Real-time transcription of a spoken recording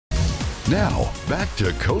Now, back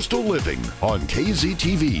to Coastal Living on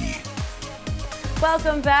KZTV.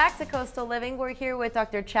 Welcome back to Coastal Living. We're here with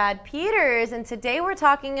Dr. Chad Peters, and today we're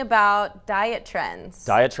talking about diet trends.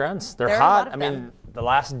 Diet trends, they're There are a hot. lot of I them. mean, the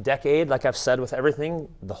last decade, like I've said with everything,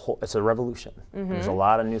 it's a revolution. There's a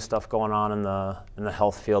lot of new stuff going on in the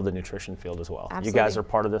health field, the nutrition field as well. Absolutely. You guys are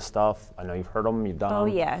part of this stuff. I know you've heard them, you've done them. Oh,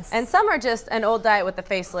 yes. And some are just an old diet with a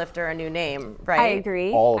facelift or a new name, right? I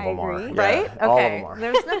agree. All of I them are. agree. Yeah, Right? all of Okay. them are.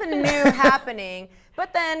 There's nothing new happening.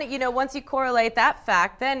 But then, you know, once you correlate that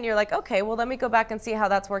fact, then you're like, okay, well, let me go back and see how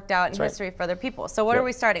that's worked out in right. history for other people. So what Yep. are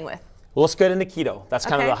we starting with? Well, let's get into keto. That's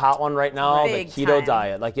kind of Okay. the hot one right now, Big the keto time.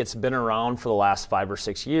 diet. Like, it's been around for the last 5 or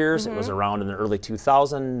 6 years. It was around in the early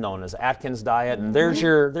 2000s, known as Atkins diet. And there's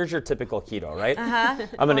your typical keto, right?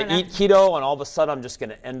 I'm going to eat keto, and all of a sudden I'm just going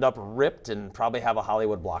to end up ripped and probably have a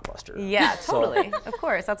Hollywood blockbuster. Yeah, So- totally. Of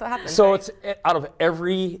course, that's what happens. So right? it's out of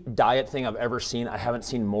every diet thing I've ever seen, I haven't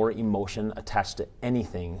seen more emotion attached to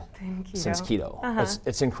anything since keto.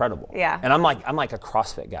 It's incredible. Yeah. And I'm like a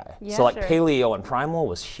CrossFit guy. Yeah, so like sure. paleo and primal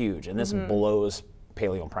was huge, and this blows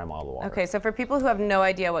paleo and primal out of the water. Okay, so for people who have no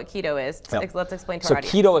idea what keto is, Yep. let's explain to So our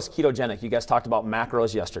audience. keto is ketogenic. You guys talked about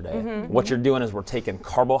macros yesterday. What you're doing is we're taking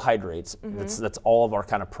carbohydrates, that's all of our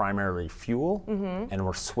kind of primary fuel, and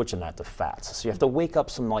we're switching that to fats. So you have to wake up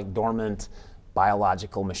some like dormant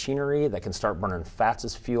biological machinery that can start burning fats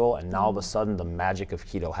as fuel, and now all of a sudden the magic of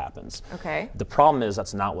keto happens. Okay. The problem is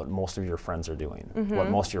that's not what most of your friends are doing. What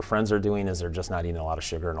most of your friends are doing is they're just not eating a lot of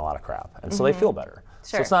sugar and a lot of crap, and so they feel better.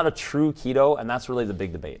 So Sure. it's not a true keto, and that's really the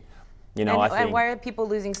big debate. You know, I think. And why are people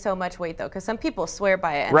losing so much weight though? Because some people swear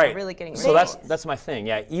by it and Right. they're really getting So results. that's my thing.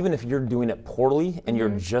 Yeah, even if you're doing it poorly and you're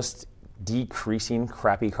just decreasing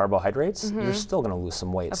crappy carbohydrates, you're still going to lose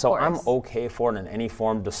some weight. Of So I'm course. okay for it in any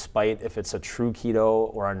form, despite if it's a true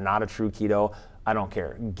keto or not a true keto. I don't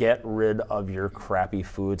care. Get rid of your crappy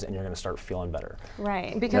foods and you're going to start feeling better.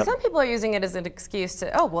 Right. Because some people are using it as an excuse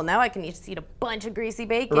to, oh, well, now I can just eat a bunch of greasy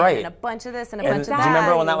bacon Right. and a bunch of this and a And bunch do of you that.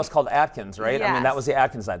 remember when that was called Atkins, right? I mean, Yes. that was the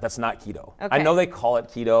Atkins diet. That's not keto. I Okay. know they call it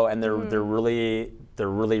keto, and they're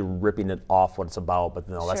really ripping it off what it's about, but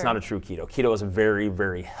no, that's Sure. not a true keto. Keto is very,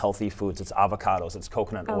 very healthy foods. It's avocados, it's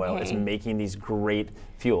coconut oil, it's Okay. making these great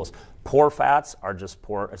fuels. Poor fats are just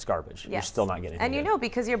poor, it's garbage. You're Yes. still not getting And you good. know,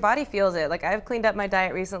 because your body feels it. Like I've cleaned up my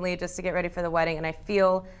diet recently just to get ready for the wedding, and I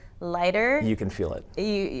feel lighter. You can feel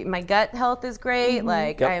it. My gut health is great.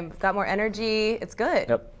 Like Yep. I've got more energy. It's good.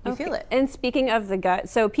 Yep. You feel it. And speaking of the gut,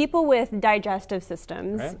 so people with digestive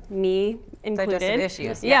systems, Right. me included. Digestive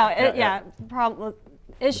issues. Yeah,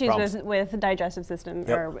 issues problems. with digestive system Yep.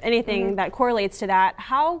 or anything that correlates to that.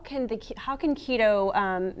 How can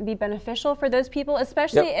keto be beneficial for those people,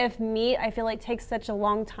 especially Yep. if meat, I feel like, takes such a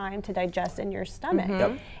long time to digest in your stomach?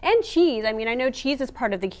 Yep. And cheese. I mean, I know cheese is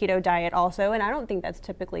part of the keto diet also, and I don't think that's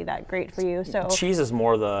typically that great for you. So Cheese is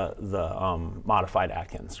more the modified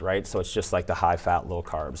Atkins, right? So it's just like the high fat, low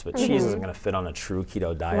carbs. But cheese isn't going to fit on a true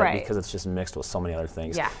keto diet Right. because it's just mixed with so many other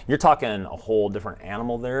things. Yeah. You're talking a whole different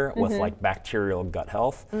animal there with like bacterial gut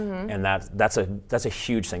health, and that's a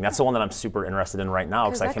huge thing. That's the one that I'm super interested in right now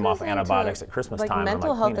because I that came off goes into, antibiotics at Christmas like, time. and I'm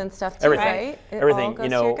mental health clean. and stuff too, Everything, right? It all everything. goes You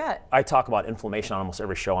to know, your gut. I talk about inflammation on almost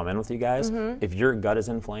every show I'm in with you guys. If your gut is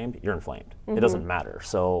inflamed, you're inflamed. It doesn't matter.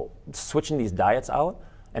 So switching these diets out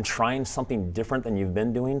and trying something different than you've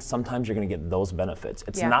been doing, sometimes you're going to get those benefits.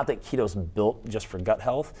 It's Yeah. not that keto's built just for gut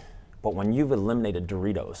health, but when you've eliminated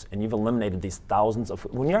Doritos and you've eliminated these thousands of,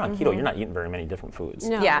 when you're on keto, you're not eating very many different foods.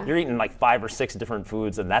 No. Yeah. You're eating like 5 or 6 different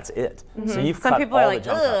foods, and that's it. So you've Some cut people all are the like,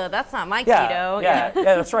 junk out. ugh, that's not my Yeah, keto. yeah, yeah,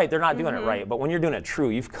 that's right. They're not doing it right. But when you're doing it true,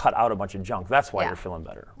 you've cut out a bunch of junk. That's why Yeah. you're feeling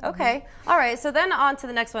better. Okay. All right. So then on to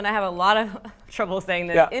the next one. I have a lot of trouble saying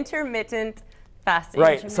this. Yeah. Intermittent fasting.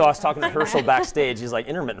 Right. So I was talking to Herschel backstage. He's like,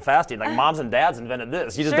 intermittent fasting. Like moms and dads invented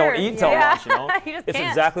this. You just Sure, don't eat till yeah. lunch, you know? You just It's can't.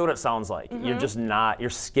 exactly what it sounds like. You're just not, you're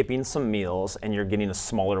skipping some meals and you're getting a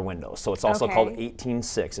smaller window. So it's also Okay. called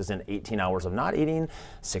 18-6, as in 18 hours of not eating,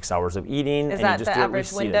 6 hours of eating. Is and that you just the do it average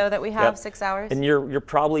reseated. window that we have, 6 hours? And you're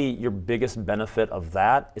probably, your biggest benefit of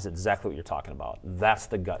that is exactly what you're talking about. That's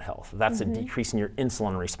the gut health. That's a decrease in your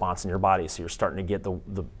insulin response in your body. So you're starting to get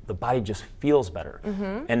the body just feels better.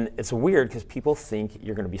 And it's weird because people think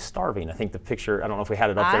you're going to be starving. I think the picture, I don't know if we had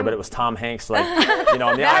it up there, but it was Tom Hanks, like, you know,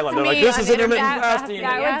 on the island. They're like, me this on is intermittent intermittent fasting. fasting.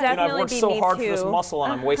 That would and, you know, I've definitely worked be so me hard for this too. muscle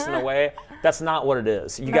and I'm wasting away. That's not what it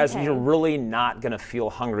is. You guys, Okay. you're really not going to feel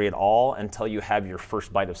hungry at all until you have your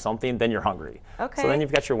first bite of something. Then you're hungry. Okay. So then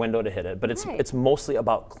you've got your window to hit it. But it's mostly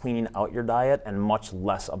about cleaning out your diet and much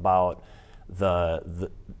less about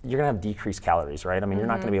you're gonna have decreased calories, right? I mean, you're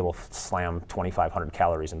not gonna be able to slam 2,500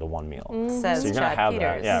 calories into one meal. Says So you're gonna Chad have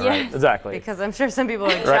Peters. that. Yeah, right. Exactly. Because I'm sure some people are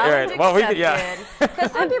Right. challenge Well, we could, accepted.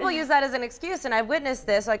 Because some people use that as an excuse, and I've witnessed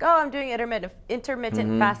this, like, oh, I'm doing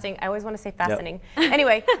intermittent fasting. I always want to say fastening.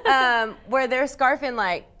 Anyway, where they're scarfing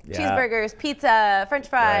like cheeseburgers, pizza, French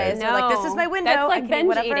fries. They're like, this is my window. That's like I can eat binge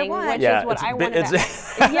whatever eating, I want. which is what I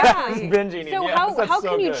wanted. Yeah, it's binge eating. So yes, how that's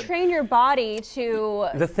can you good. train your body to?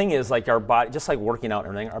 The thing is, like our body, just like working out and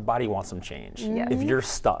everything, our body wants some change. If you're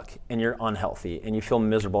stuck and you're unhealthy and you feel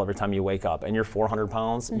miserable every time you wake up and you're 400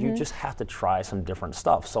 pounds, you just have to try some different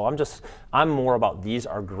stuff. So I'm more about these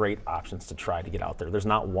are great options to try to get out there. There's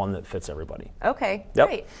not one that fits everybody. Okay, Yep.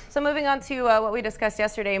 great. So moving on to what we discussed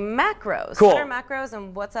yesterday, macros. Cool. What are macros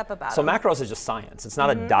and what's up about So them? macros is just science. It's not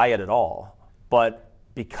a diet at all. But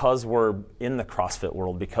because we're in the CrossFit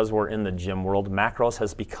world, because we're in the gym world, macros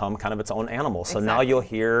has become kind of its own animal. So now you'll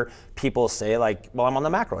hear people say like, well, I'm on the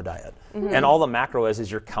macro diet. And all the macro is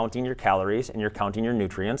you're counting your calories and you're counting your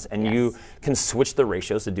nutrients, and you can switch the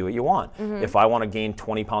ratios to do what you want. If I want to gain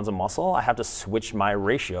 20 pounds of muscle, I have to switch my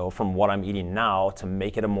ratio from what I'm eating now to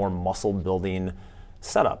make it a more muscle building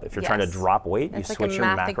setup. If you're trying to drop weight, It's you like switch a your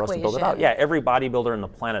math macros to build it out. equation. Yeah, every bodybuilder on the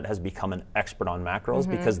planet has become an expert on macros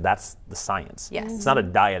because that's the science. Yes. It's not a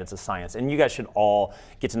diet, it's a science. And you guys should all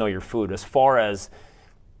get to know your food. As far as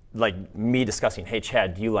like me discussing, hey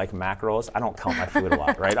Chad, do you like macros? I don't count my food a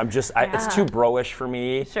lot, right? It's too bro-ish for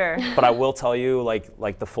me. Sure. But I will tell you,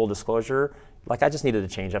 like the full disclosure, like I just needed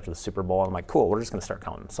to change after the Super Bowl. And I'm like, cool, we're just gonna start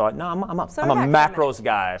counting. So I'm a macros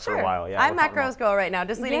guy for a while. Yeah, I'm we're counting macros girl right now,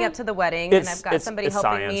 just leading up to the wedding, and I've got somebody it's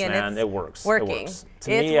helping science, me, and man. it's It works. working. It works.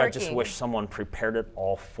 To It's me, I just working. wish someone prepared it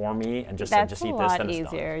all for me and just said, That's just a eat this, lot then it's done.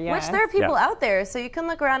 easier. Yeah. Which there are people Yeah. out there, so you can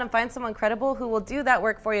look around and find someone credible who will do that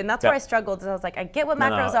work for you. And that's where I struggled. Is I was like, I get what No,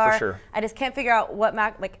 macros for are. sure. I just can't figure out what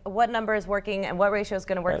what number is working and what ratio is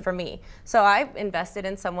going to work for me. So I've invested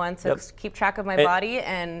in someone to keep track of my body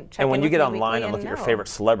and check. And when in you with get me online weekly and look at your know. favorite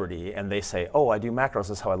celebrity and they say, oh, I do macros,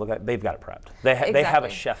 this is how I look at it, they've got it prepped. They have a Exactly.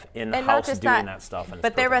 chef And not in-house just doing that stuff. And it's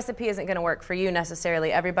but their perfect. recipe isn't going to work for you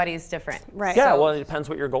necessarily. Everybody's different. Right. Yeah, So- well, it depends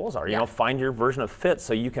what your goals are. You know, find your version of fit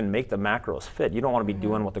so you can make the macros fit. You don't want to be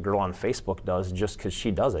doing what the girl on Facebook does just because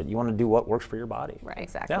she does it. You want to do what works for your body. Right.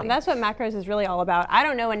 Exactly. Yeah. And that's what macros is really all about. I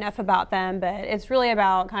don't know enough about them, but it's really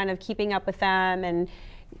about kind of keeping up with them and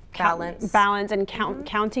balance and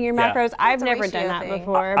counting your Yeah. macros. I've a never ratio done that thing.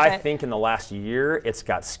 before. I but think in the last year, it's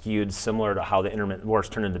got skewed similar to how the intermittent wars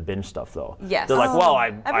turned into binge stuff, though. Yes. They're like, well,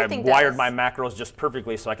 I Everything wired does. my macros just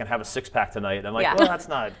perfectly so I can have a six-pack tonight. And I'm like, Yeah. well, that's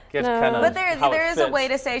not kind of But how there it is a fits. way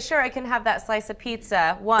to say, sure, I can have that slice of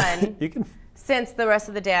pizza. One. You can. Since the rest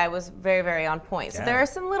of the day I was very, very on point. So Yeah. there are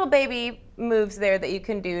some little baby moves there that you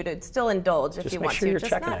can do to still indulge if Just you make want sure to. you're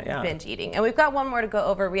Just checking not it, yeah. binge eating. And we've got one more to go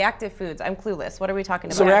over, reactive foods. I'm clueless. What are we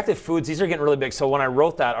talking So about? reactive foods, these are getting really big. So when I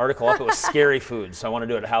wrote that article up, it was scary foods. So I want to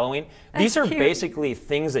do it at Halloween. These are cute. basically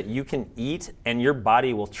things that you can eat and your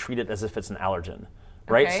body will treat it as if it's an allergen.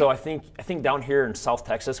 Right, Okay. so I think down here in South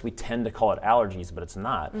Texas we tend to call it allergies, but it's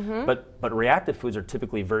not. Mm-hmm. But reactive foods are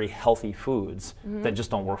typically very healthy foods that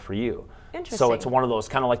just don't work for you. So Interesting. it's one of those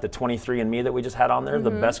kind of like the 23andMe that we just had on there.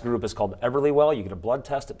 The best group is called Everlywell. You get a blood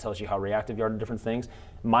test; it tells you how reactive you are to different things.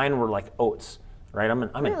 Mine were like oats. Right, I'm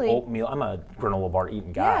Really? an oatmeal. I'm a granola bar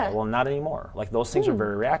eating guy. Yeah. Well, not anymore. Like those things are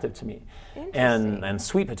very reactive to me. And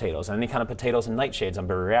sweet potatoes and any kind of potatoes and nightshades, I'm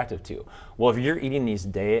very reactive to. Well, if you're eating these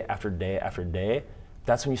day after day after day,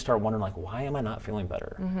 that's when you start wondering like, why am I not feeling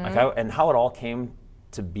better? And how it all came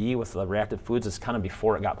to be with the reactive foods is kind of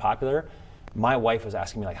before it got popular. My wife was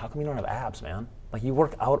asking me like, how come you don't have abs, man? Like you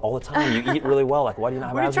work out all the time, you eat really well. Like why do you not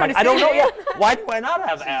have abs? trying Like, to I don't say? know. Yeah, why do I not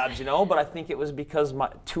have abs? You know, but I think it was because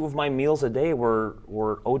two of my meals a day were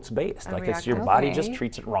oats based. Like it's your reactive. body just Okay.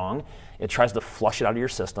 treats it wrong. It tries to flush it out of your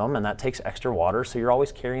system, and that takes extra water. So you're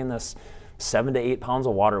always carrying this 7 to 8 pounds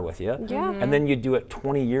of water with you. Yeah. And then you do it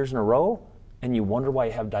 20 years in a row, and you wonder why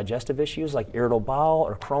you have digestive issues like irritable bowel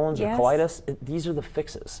or Crohn's Yes. or colitis. These are the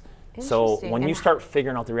fixes. So Interesting. when And you start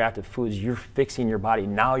figuring out the reactive foods, you're fixing your body.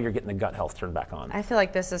 Now you're getting the gut health turned back on. I feel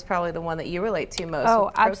like this is probably the one that you relate to most. Oh,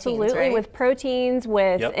 with proteins, absolutely. right? With proteins,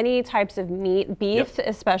 with Yep. any types of meat, beef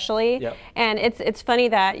especially. Yep. And it's funny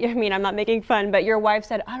that I mean I'm not making fun, but your wife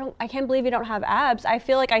said, I can't believe you don't have abs. I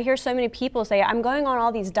feel like I hear so many people say I'm going on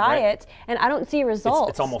all these diets and I don't see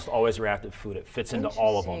results. It's almost always reactive food. It fits into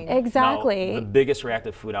all of them. Interesting. Exactly. Now, the biggest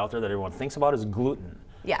reactive food out there that everyone thinks about is gluten.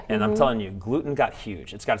 Yeah. And I'm telling you, gluten got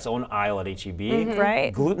huge. It's got its own aisle at HEB.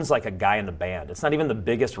 Right. Gluten's like a guy in the band. It's not even the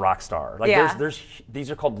biggest rock star. Like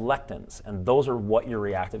these are called lectins, and those are what you're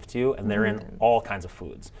reactive to, and they're in all kinds of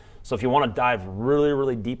foods. So if you want to dive really,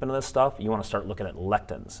 really deep into this stuff, you want to start looking at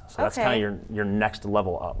lectins. So that's kind of your next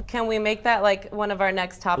level up. Can we make that like one of our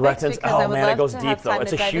next topics? Lectins, because I would man, love it goes to deep have though. time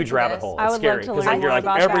It's to a dive huge into rabbit this. hole. I It's would love scary to because learn you're more like,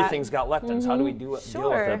 about that. everything's got lectins. How do we deal with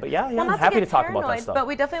it? But yeah, I'm happy to talk about that stuff. But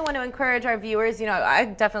we definitely want to encourage our viewers. You know, I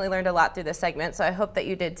definitely learned a lot through this segment, so I hope that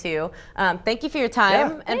you did too. Thank you for your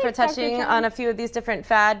time and for Thanks, Dr. touching Jen. on a few of these different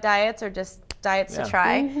fad diets or just diets to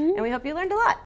try. And we hope you learned a lot.